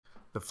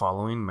The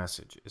following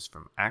message is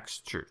from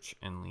Acts Church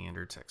in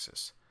Leander,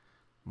 Texas.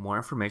 More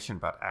information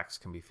about Acts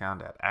can be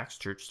found at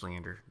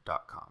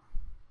actschurchleander.com.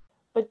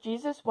 But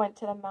Jesus went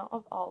to the Mount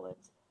of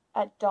Olives.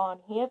 At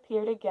dawn he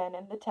appeared again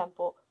in the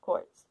temple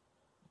courts,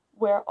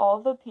 where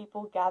all the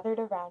people gathered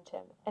around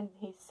him, and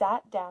he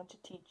sat down to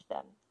teach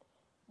them.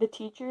 The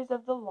teachers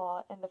of the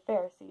law and the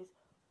Pharisees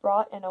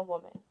brought in a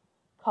woman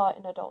caught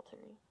in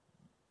adultery.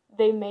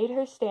 They made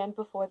her stand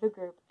before the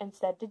group and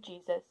said to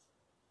Jesus,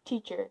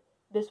 "Teacher,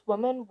 this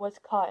woman was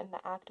caught in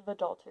the act of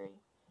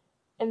adultery.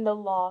 In the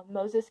law,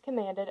 Moses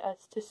commanded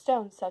us to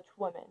stone such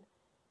women.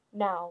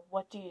 Now,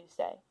 what do you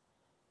say?"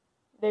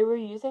 They were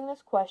using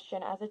this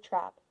question as a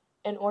trap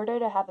in order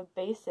to have a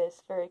basis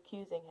for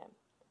accusing him.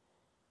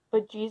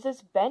 But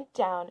Jesus bent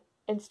down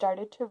and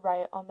started to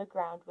write on the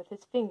ground with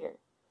his finger.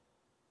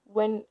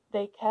 When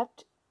they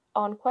kept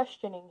on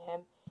questioning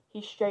him,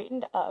 he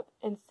straightened up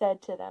and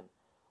said to them,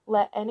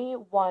 "Let any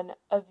one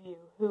of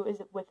you who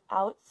is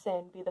without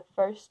sin be the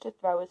first to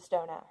throw a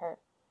stone at her."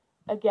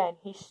 Again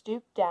he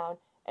stooped down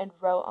and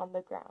wrote on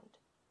the ground.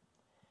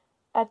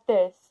 At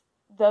this,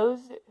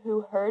 those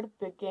who heard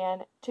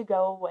began to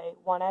go away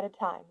one at a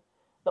time,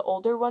 the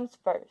older ones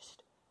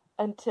first,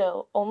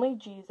 until only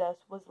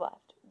Jesus was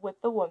left,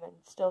 with the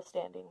woman still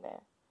standing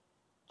there.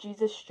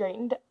 Jesus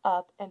straightened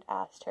up and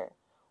asked her,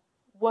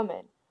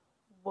 "Woman,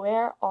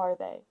 where are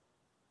they?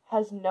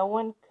 Has no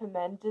one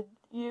commended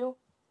you?"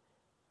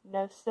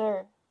 "No,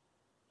 sir,"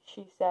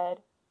 she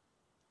said.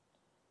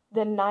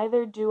 "Then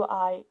neither do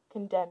I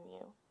condemn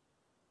you,"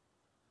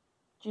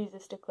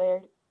 Jesus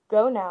declared.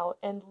 "Go now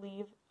and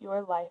leave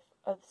your life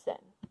of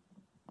sin."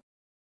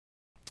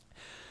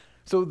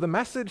 So the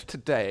message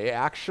today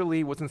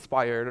actually was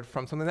inspired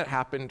from something that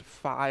happened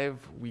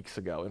 5 weeks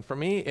ago. And for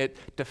me, it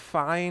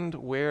defined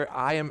where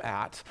I am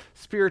at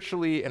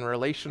spiritually and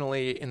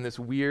relationally in this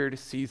weird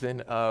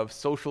season of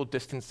social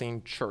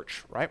distancing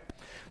church, right?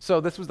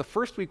 So this was the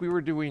first week we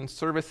were doing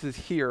services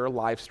here,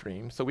 live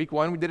stream. So week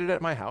 1, we did it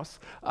at my house.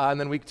 And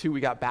then week 2,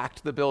 we got back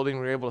to the building.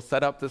 We were able to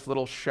set up this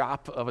little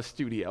shop of a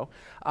studio.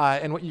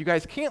 And what you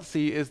guys can't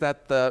see is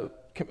that the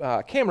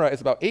camera is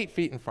about 8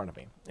 feet in front of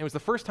me. It was the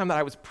first time that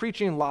I was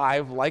preaching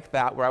live like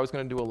that, where I was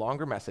going to do a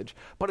longer message,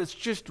 but it's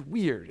just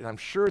weird, and I'm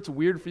sure it's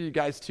weird for you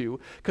guys too,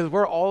 because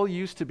we're all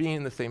used to being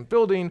in the same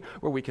building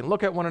where we can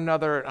look at one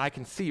another, and I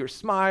can see your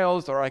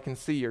smiles, or I can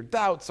see your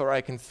doubts, or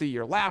I can see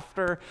your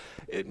laughter.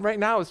 Right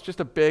now, it's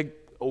just a big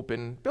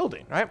open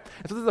building, right?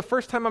 And so this is the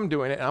first time I'm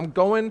doing it, and I'm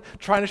going,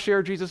 trying to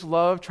share Jesus'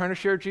 love, trying to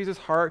share Jesus'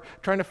 heart,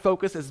 trying to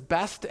focus as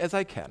best as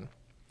I can.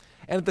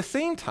 And at the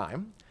same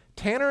time,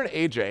 Tanner and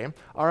AJ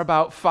are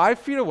about 5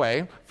 feet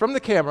away from the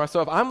camera.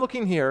 So if I'm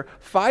looking here,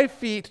 5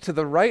 feet to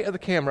the right of the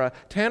camera,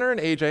 Tanner and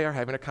AJ are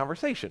having a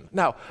conversation.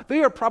 Now,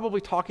 they are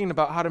probably talking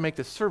about how to make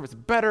this service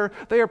better.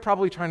 They are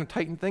probably trying to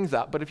tighten things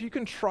up. But if you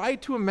can try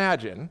to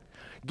imagine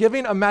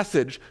giving a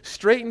message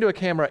straight into a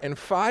camera and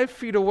 5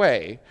 feet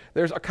away,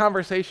 there's a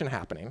conversation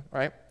happening,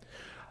 right?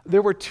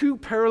 There were 2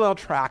 parallel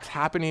tracks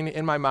happening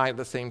in my mind at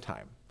the same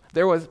time.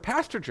 There was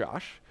Pastor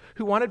Josh,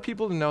 who wanted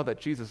people to know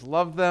that Jesus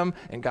loved them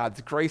and God's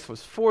grace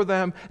was for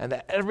them and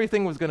that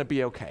everything was going to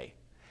be okay.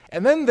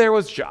 And then there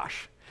was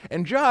Josh.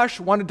 And Josh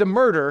wanted to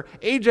murder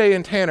AJ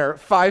and Tanner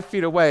 5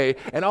 feet away.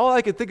 And all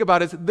I could think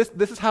about is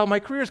this is how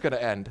my career is going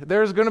to end.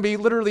 There's going to be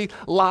literally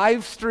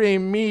live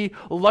stream me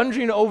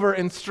lunging over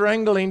and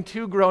strangling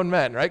 2 grown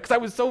men, right? Because I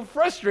was so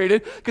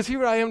frustrated because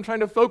here I am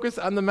trying to focus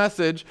on the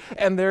message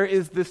and there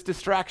is this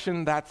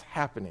distraction that's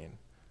happening,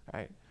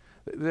 right?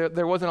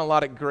 There wasn't a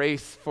lot of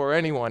grace for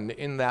anyone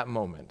in that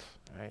moment,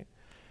 right?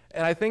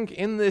 And I think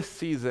in this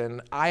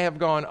season, I have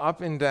gone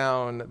up and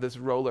down this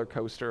roller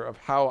coaster of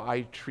how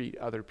I treat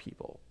other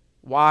people,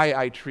 why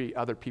I treat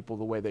other people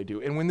the way they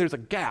do. And when there's a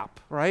gap,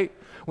 right?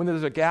 When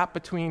there's a gap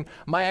between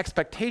my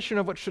expectation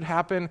of what should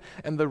happen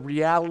and the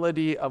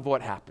reality of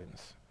what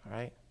happens,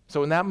 right?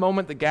 So in that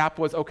moment, the gap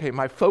was, okay,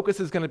 my focus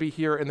is going to be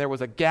here, and there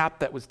was a gap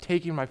that was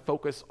taking my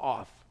focus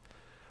off,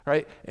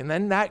 right? And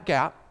then that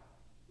gap,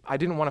 I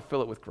didn't want to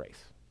fill it with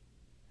grace.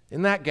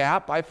 In that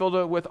gap, I filled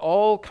it with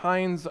all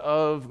kinds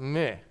of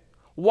meh,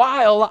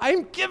 while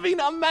I'm giving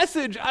a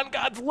message on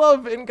God's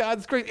love and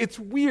God's grace. It's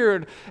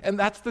weird, and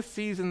that's the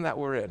season that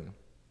we're in.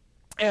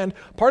 And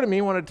part of me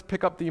wanted to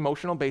pick up the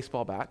emotional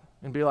baseball bat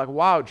and be like,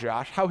 wow,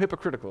 Josh, how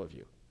hypocritical of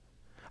you.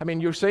 I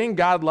mean, you're saying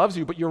God loves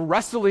you, but you're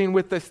wrestling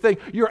with this thing.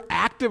 You're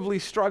actively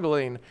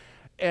struggling.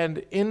 And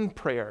in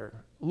prayer,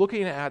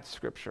 looking at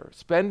Scripture,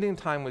 spending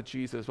time with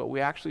Jesus, what we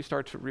actually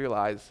start to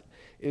realize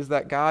is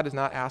that God is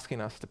not asking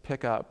us to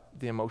pick up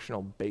the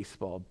emotional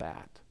baseball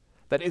bat.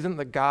 That isn't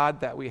the God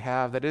that we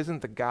have. That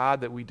isn't the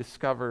God that we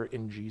discover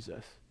in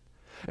Jesus.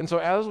 And so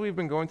as we've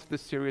been going through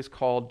this series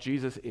called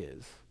Jesus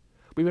Is,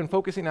 we've been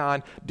focusing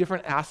on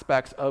different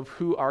aspects of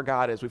who our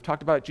God is. We've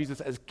talked about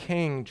Jesus as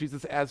King,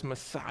 Jesus as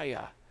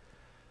Messiah.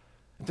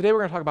 And today we're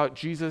going to talk about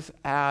Jesus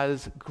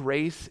as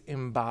grace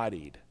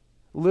embodied.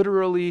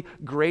 Literally,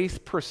 grace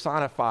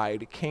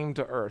personified came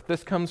to earth.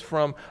 This comes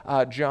from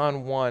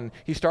John 1.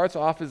 He starts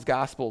off his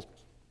Gospels,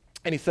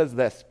 and he says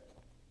this: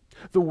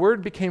 The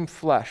Word became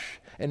flesh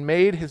and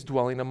made his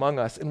dwelling among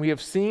us, and we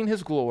have seen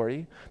his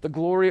glory, the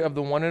glory of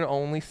the one and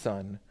only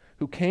Son,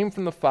 who came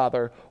from the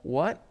Father,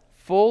 what?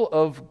 Full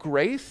of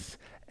grace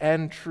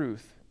and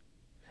truth.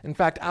 In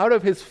fact, out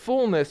of his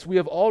fullness we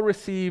have all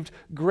received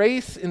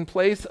grace in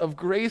place of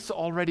grace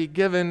already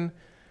given.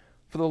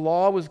 For the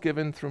law was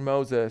given through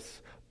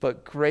Moses,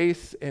 but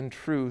grace and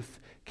truth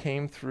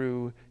came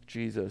through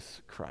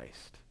Jesus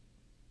Christ.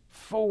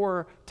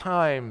 4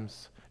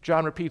 times,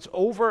 John repeats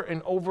over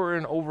and over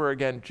and over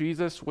again,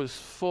 Jesus was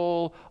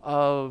full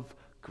of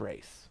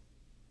grace.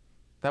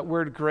 That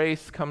word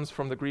grace comes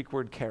from the Greek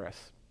word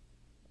charis,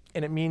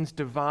 and it means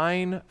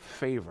divine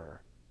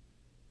favor.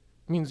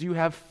 It means you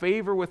have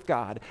favor with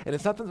God, and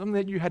it's not something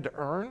that you had to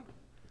earn.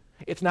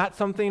 It's not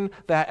something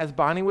that, as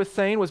Bonnie was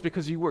saying, was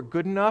because you were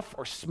good enough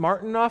or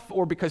smart enough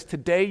or because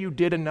today you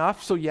did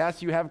enough. So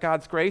yes, you have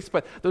God's grace,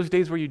 but those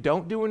days where you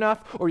don't do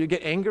enough or you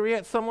get angry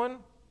at someone,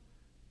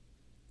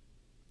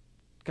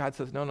 God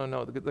says,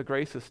 no, the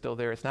grace is still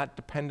there. It's not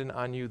dependent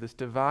on you. This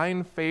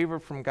divine favor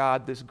from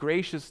God, this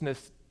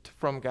graciousness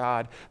from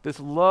God, this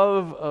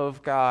love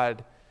of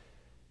God,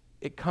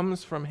 it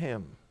comes from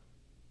him.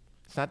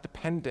 It's not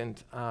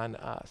dependent on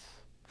us.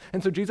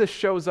 And so Jesus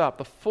shows up,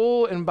 the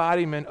full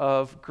embodiment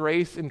of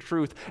grace and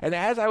truth. And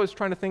as I was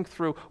trying to think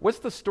through, what's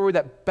the story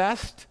that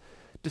best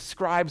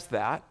describes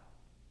that?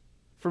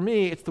 For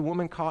me, it's the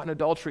woman caught in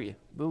adultery,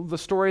 the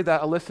story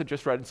that Alyssa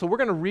just read. And so we're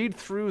going to read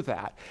through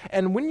that.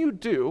 And when you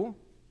do,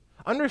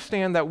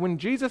 understand that when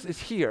Jesus is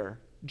here,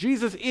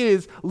 Jesus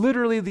is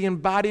literally the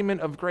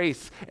embodiment of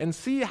grace, and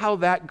see how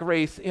that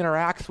grace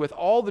interacts with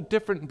all the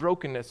different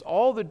brokenness,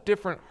 all the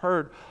different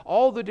hurt,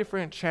 all the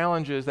different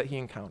challenges that he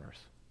encounters.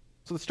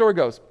 So the story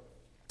goes,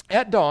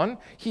 at dawn,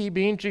 he,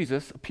 being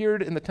Jesus,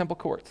 appeared in the temple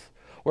courts,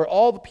 where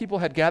all the people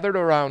had gathered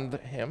around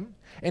him,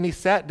 and he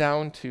sat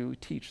down to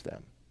teach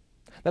them.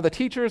 Now the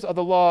teachers of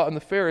the law and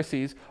the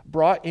Pharisees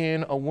brought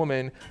in a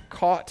woman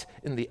caught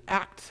in the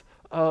act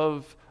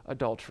of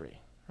adultery.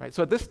 Right?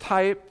 So at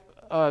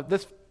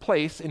this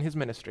place in his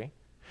ministry,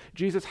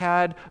 Jesus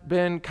had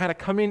been kind of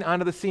coming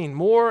onto the scene.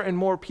 More and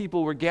more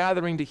people were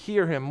gathering to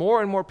hear him.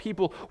 More and more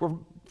people were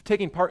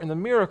taking part in the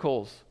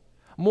miracles.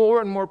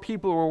 More and more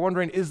people were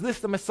wondering, is this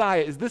the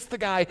Messiah? Is this the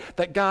guy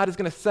that God is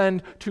going to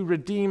send to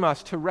redeem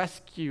us, to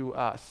rescue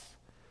us?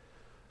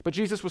 But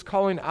Jesus was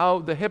calling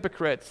out the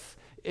hypocrites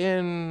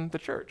in the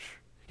church.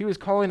 He was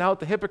calling out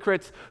the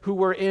hypocrites who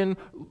were in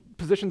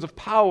positions of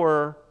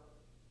power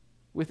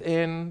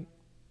within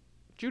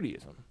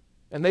Judaism.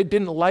 And they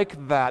didn't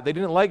like that. They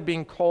didn't like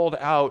being called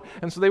out.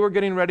 And so they were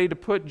getting ready to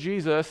put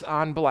Jesus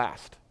on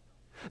blast.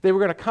 They were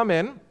going to come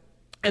in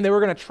and they were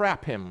going to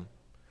trap him.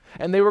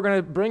 And they were going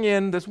to bring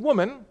in this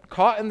woman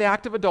caught in the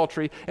act of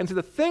adultery. And so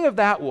the thing of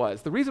that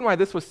was, the reason why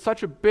this was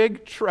such a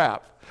big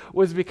trap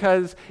was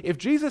because if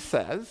Jesus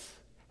says,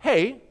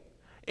 hey,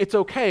 it's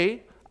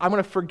okay, I'm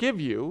going to forgive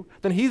you,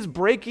 then he's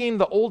breaking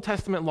the Old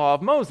Testament law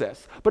of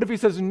Moses. But if he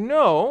says,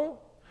 no,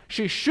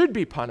 she should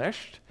be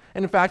punished,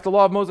 and in fact, the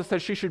law of Moses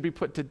says she should be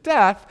put to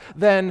death,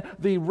 then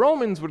the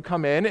Romans would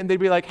come in and they'd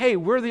be like, hey,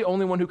 we're the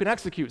only one who can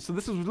execute. So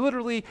this is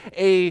literally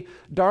a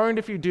darned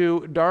if you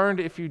do, darned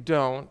if you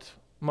don't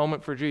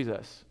moment for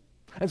Jesus.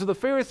 And so the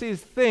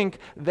Pharisees think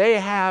they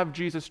have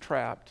Jesus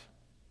trapped,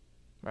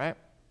 right?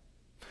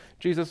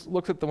 Jesus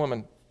looks at the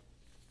woman.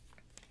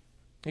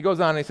 He goes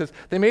on and he says,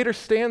 they made her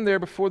stand there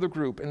before the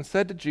group and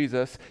said to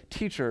Jesus,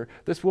 teacher,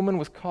 this woman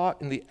was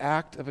caught in the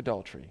act of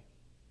adultery.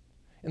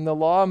 In the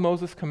law,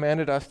 Moses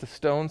commanded us to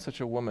stone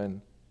such a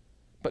woman.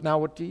 But now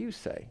what do you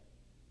say?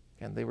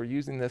 And they were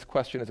using this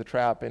question as a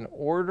trap in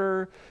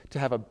order to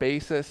have a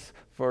basis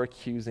for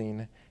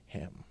accusing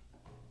him.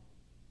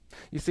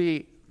 You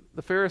see,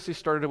 the Pharisees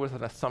started with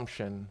an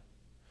assumption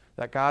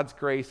that God's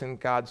grace and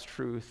God's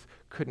truth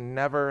could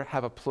never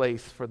have a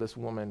place for this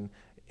woman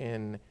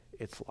in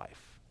its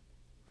life.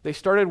 They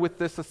started with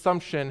this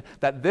assumption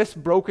that this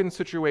broken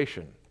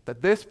situation,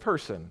 that this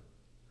person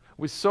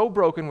was so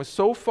broken, was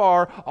so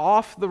far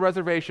off the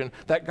reservation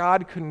that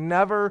God could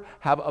never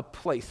have a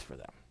place for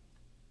them.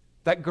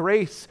 That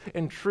grace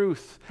and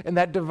truth and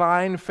that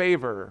divine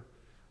favor,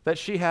 that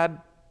she had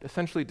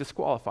essentially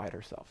disqualified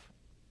herself.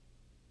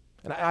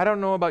 And I don't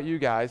know about you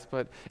guys,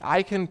 but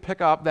I can pick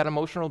up that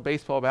emotional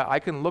baseball bat. I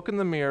can look in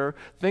the mirror,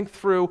 think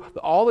through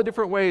all the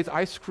different ways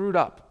I screwed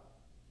up.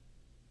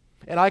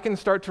 And I can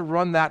start to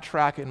run that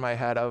track in my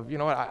head of, you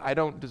know what, I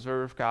don't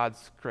deserve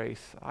God's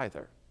grace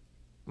either.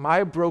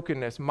 My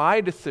brokenness,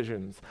 my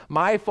decisions,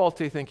 my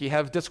faulty thinking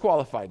have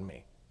disqualified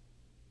me.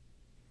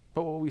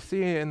 But what we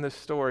see in this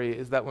story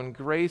is that when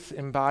grace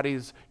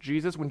embodies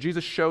Jesus, when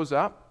Jesus shows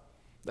up,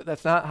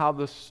 that's not how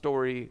the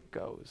story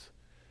goes.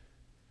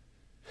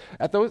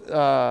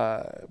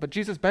 But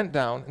Jesus bent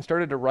down and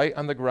started to write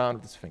on the ground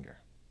with his finger.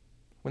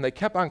 When they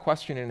kept on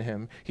questioning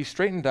him, he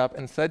straightened up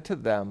and said to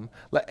them,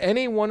 let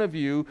any one of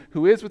you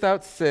who is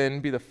without sin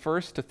be the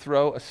first to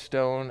throw a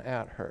stone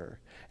at her.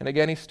 And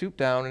again he stooped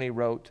down and he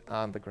wrote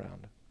on the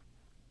ground.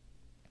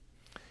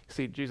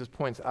 See, Jesus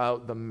points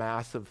out the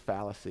massive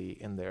fallacy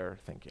in their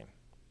thinking.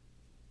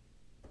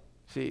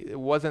 See, it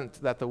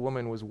wasn't that the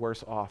woman was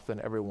worse off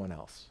than everyone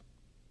else.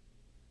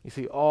 You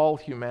see, all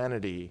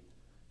humanity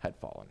had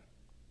fallen.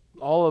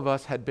 All of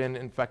us had been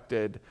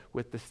infected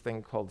with this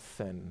thing called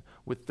sin,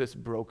 with this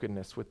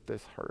brokenness, with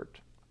this hurt.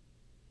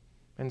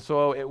 And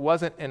so it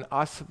wasn't an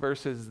us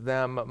versus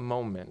them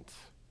moment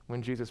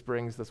when Jesus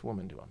brings this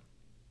woman to him.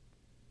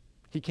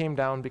 He came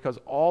down because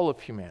all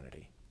of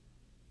humanity,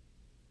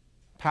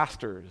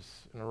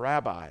 pastors and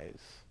rabbis,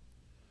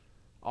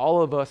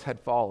 all of us had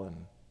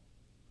fallen.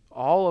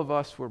 All of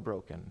us were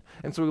broken.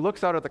 And so he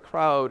looks out at the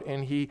crowd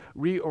and he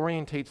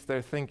reorientates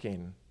their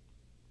thinking.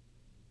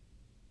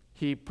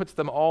 He puts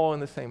them all in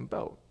the same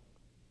boat.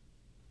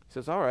 He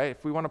says, all right,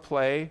 if we want to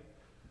play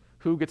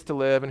who gets to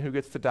live and who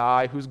gets to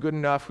die, who's good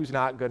enough, who's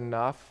not good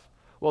enough,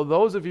 well,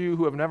 those of you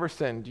who have never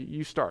sinned,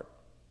 you start.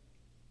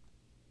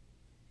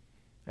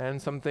 And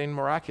something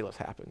miraculous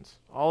happens.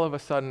 All of a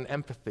sudden,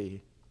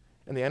 empathy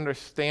and the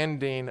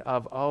understanding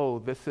of, oh,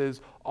 this is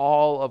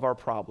all of our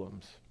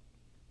problems.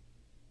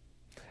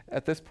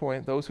 At this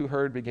point, those who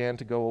heard began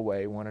to go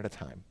away one at a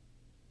time.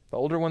 The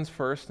older ones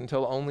first,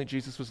 until only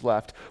Jesus was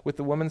left, with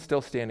the woman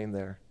still standing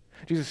there.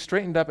 Jesus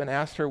straightened up and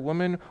asked her,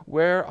 "Woman,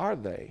 where are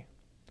they?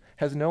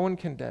 Has no one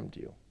condemned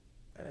you?"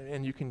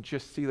 And you can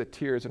just see the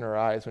tears in her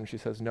eyes when she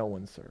says, "No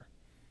one, sir."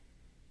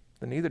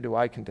 "Then neither do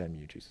I condemn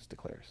you," Jesus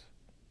declares.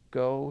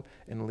 "Go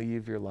and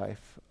leave your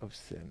life of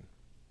sin."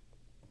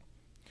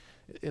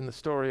 In the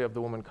story of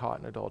the woman caught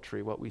in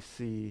adultery, what we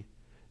see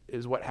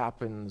is what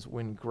happens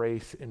when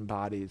grace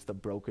embodies the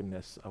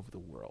brokenness of the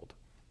world.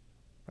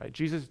 Right?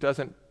 Jesus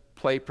doesn't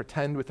play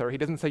pretend with her. He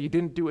doesn't say you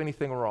didn't do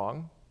anything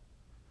wrong.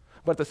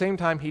 But at the same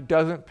time, he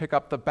doesn't pick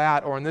up the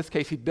bat, or in this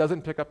case, he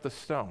doesn't pick up the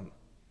stone.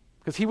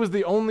 Because he was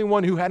the only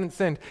one who hadn't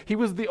sinned. He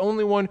was the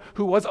only one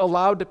who was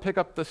allowed to pick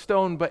up the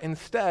stone. But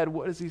instead,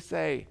 what does he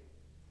say?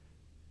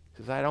 He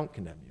says, "I don't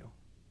condemn you."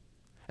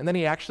 And then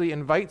he actually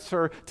invites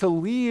her to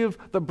leave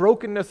the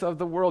brokenness of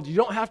the world. You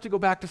don't have to go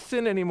back to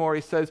sin anymore.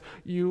 He says,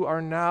 you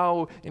are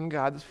now in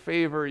God's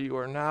favor. You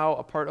are now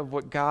a part of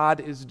what God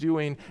is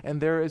doing,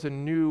 and there is a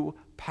new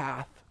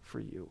path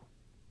for you.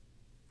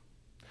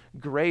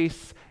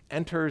 Grace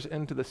enters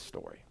into the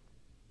story,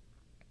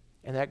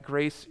 and that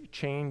grace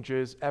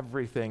changes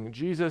everything.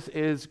 Jesus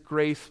is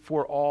grace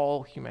for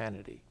all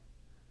humanity.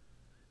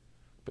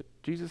 But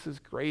Jesus is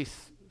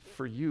grace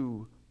for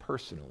you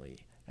personally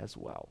as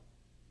well.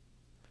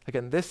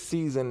 Again, this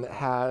season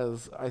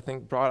has, I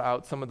think, brought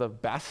out some of the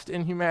best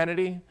in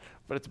humanity,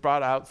 but it's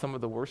brought out some of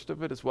the worst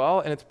of it as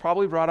well, and it's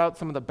probably brought out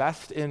some of the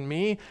best in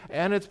me,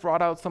 and it's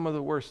brought out some of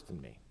the worst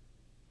in me.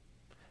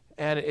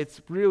 And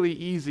it's really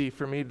easy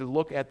for me to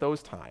look at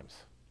those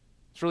times.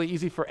 It's really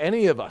easy for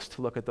any of us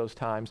to look at those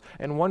times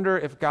and wonder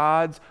if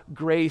God's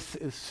grace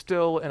is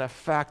still in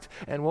effect,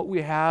 and what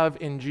we have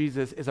in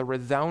Jesus is a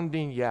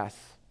resounding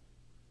yes.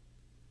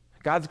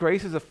 God's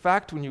grace is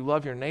effect when you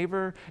love your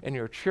neighbor and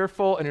you're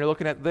cheerful and you're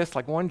looking at this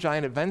like one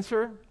giant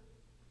adventure.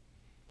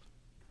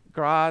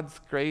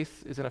 God's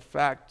grace is in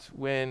effect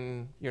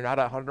when you're not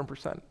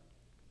 100%.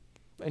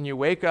 And you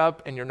wake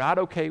up and you're not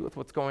okay with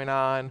what's going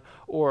on,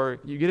 or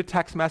you get a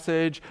text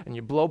message and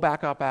you blow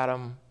back up at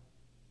them.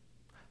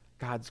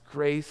 God's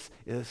grace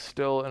is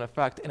still in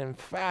effect. And in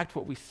fact,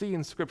 what we see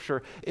in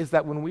Scripture is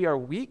that when we are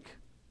weak,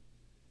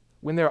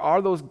 when there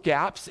are those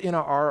gaps in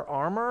our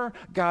armor,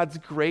 God's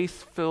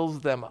grace fills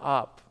them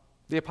up.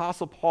 The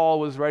Apostle Paul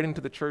was writing to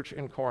the church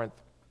in Corinth,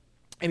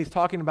 and he's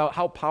talking about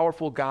how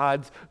powerful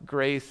God's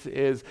grace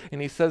is,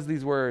 and he says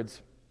these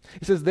words.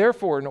 He says,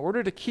 "Therefore, in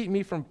order to keep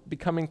me from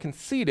becoming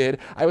conceited,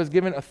 I was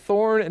given a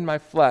thorn in my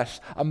flesh,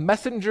 a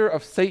messenger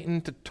of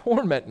Satan to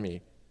torment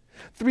me.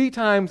 3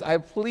 times I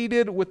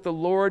pleaded with the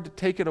Lord to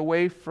take it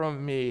away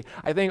from me."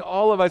 I think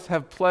all of us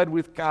have pled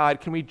with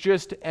God, can we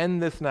just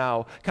end this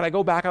now? Can I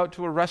go back out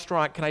to a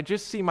restaurant? Can I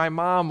just see my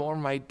mom or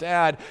my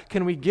dad?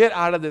 Can we get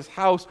out of this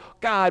house?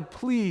 God,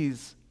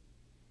 please.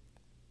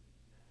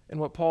 And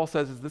what Paul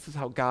says is this is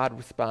how God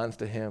responds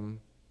to him.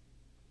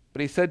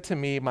 "But he said to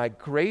me, my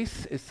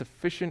grace is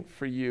sufficient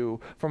for you,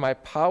 for my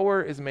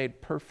power is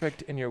made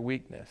perfect in your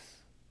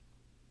weakness."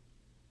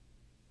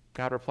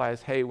 God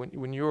replies, hey,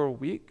 when you're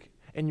weak,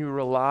 and you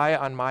rely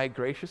on my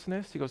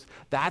graciousness, he goes,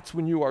 that's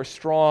when you are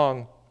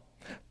strong.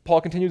 Paul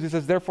continues, he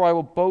says, "Therefore I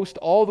will boast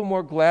all the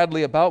more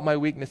gladly about my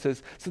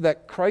weaknesses, so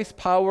that Christ's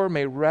power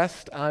may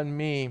rest on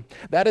me.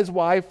 That is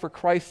why, for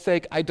Christ's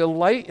sake, I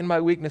delight in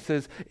my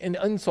weaknesses, in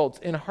insults,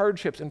 in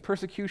hardships, in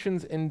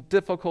persecutions, in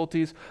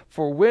difficulties.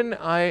 For when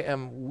I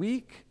am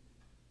weak,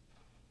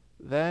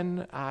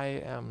 then I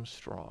am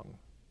strong."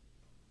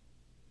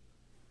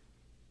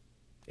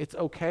 It's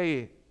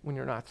okay when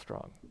you're not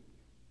strong.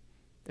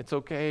 It's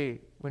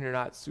okay when you're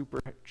not super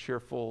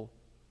cheerful,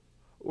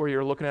 or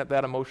you're looking at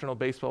that emotional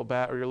baseball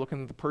bat, or you're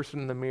looking at the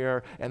person in the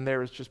mirror and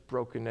there is just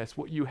brokenness.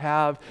 What you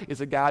have is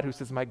a God who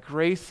says, my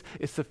grace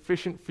is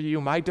sufficient for you.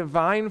 My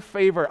divine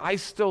favor, I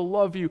still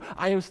love you.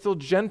 I am still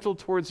gentle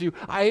towards you.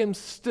 I am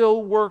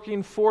still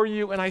working for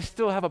you, and I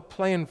still have a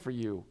plan for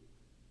you.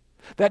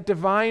 That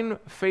divine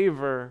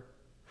favor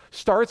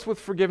starts with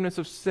forgiveness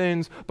of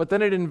sins, but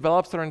then it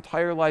envelops our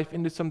entire life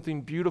into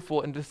something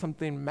beautiful, into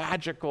something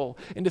magical,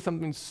 into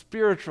something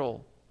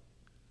spiritual.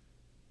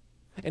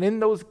 And in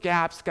those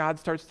gaps, God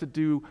starts to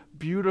do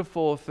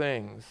beautiful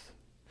things.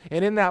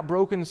 And in that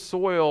broken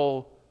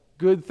soil,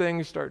 good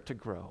things start to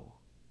grow.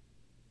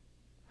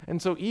 And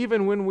so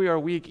even when we are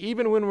weak,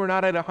 even when we're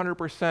not at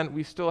 100%,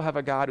 we still have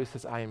a God who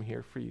says, I am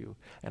here for you,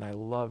 and I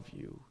love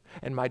you,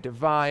 and my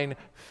divine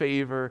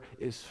favor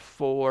is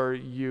for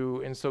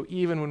you. And so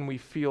even when we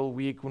feel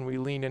weak, when we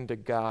lean into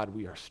God,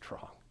 we are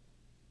strong.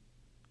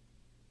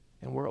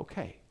 And we're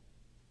okay.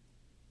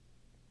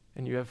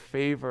 And you have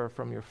favor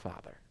from your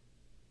Father.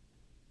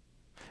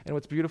 And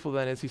what's beautiful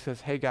then is he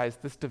says, hey guys,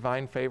 this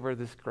divine favor,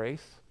 this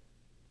grace,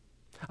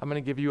 I'm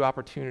going to give you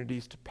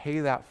opportunities to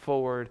pay that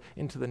forward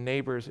into the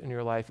neighbors in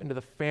your life, into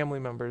the family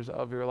members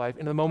of your life,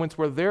 into the moments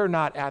where they're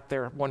not at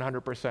their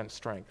 100%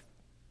 strength.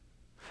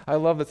 I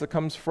love this. It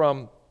comes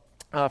from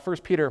 1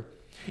 Peter.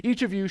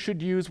 Each of you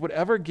should use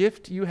whatever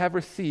gift you have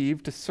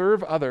received to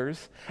serve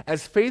others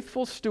as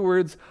faithful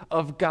stewards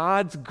of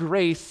God's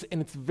grace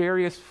in its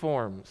various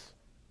forms.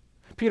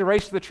 Peter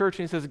writes to the church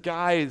and he says,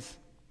 guys,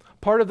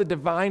 part of the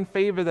divine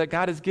favor that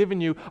God has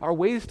given you are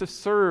ways to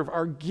serve,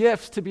 are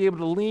gifts to be able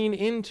to lean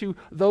into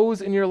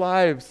those in your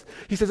lives.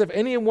 He says, if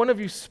any one of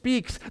you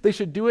speaks, they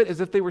should do it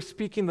as if they were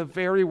speaking the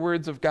very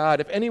words of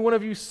God. If any one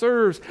of you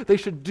serves, they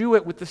should do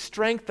it with the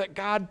strength that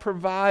God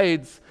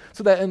provides,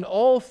 so that in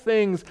all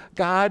things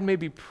God may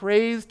be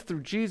praised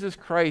through Jesus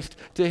Christ.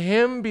 To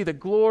him be the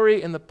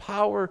glory and the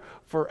power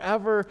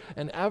forever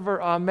and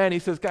ever. Amen. He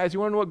says, guys, you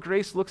want to know what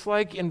grace looks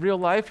like in real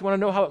life? You want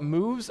to know how it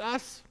moves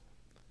us?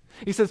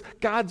 He says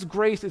God's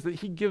grace is that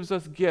he gives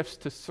us gifts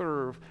to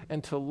serve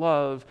and to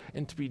love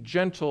and to be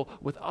gentle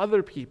with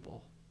other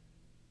people,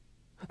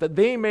 that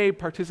they may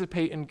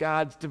participate in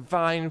God's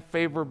divine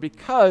favor,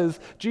 because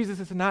Jesus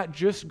is not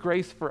just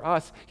grace for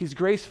us, he's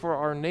grace for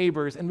our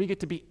neighbors, and we get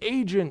to be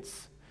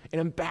agents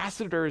and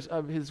ambassadors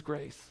of his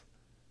grace,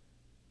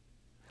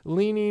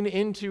 leaning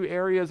into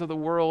areas of the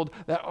world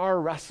that are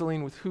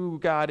wrestling with who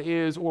God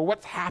is or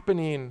what's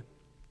happening.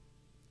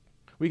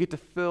 We get to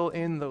fill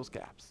in those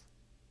gaps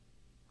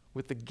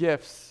with the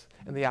gifts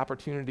and the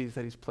opportunities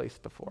that he's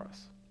placed before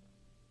us.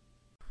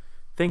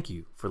 Thank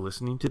you for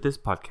listening to this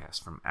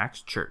podcast from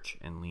Acts Church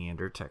in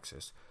Leander,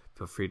 Texas.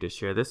 Feel free to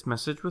share this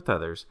message with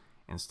others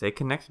and stay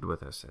connected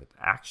with us at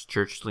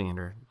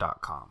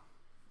actschurchleander.com.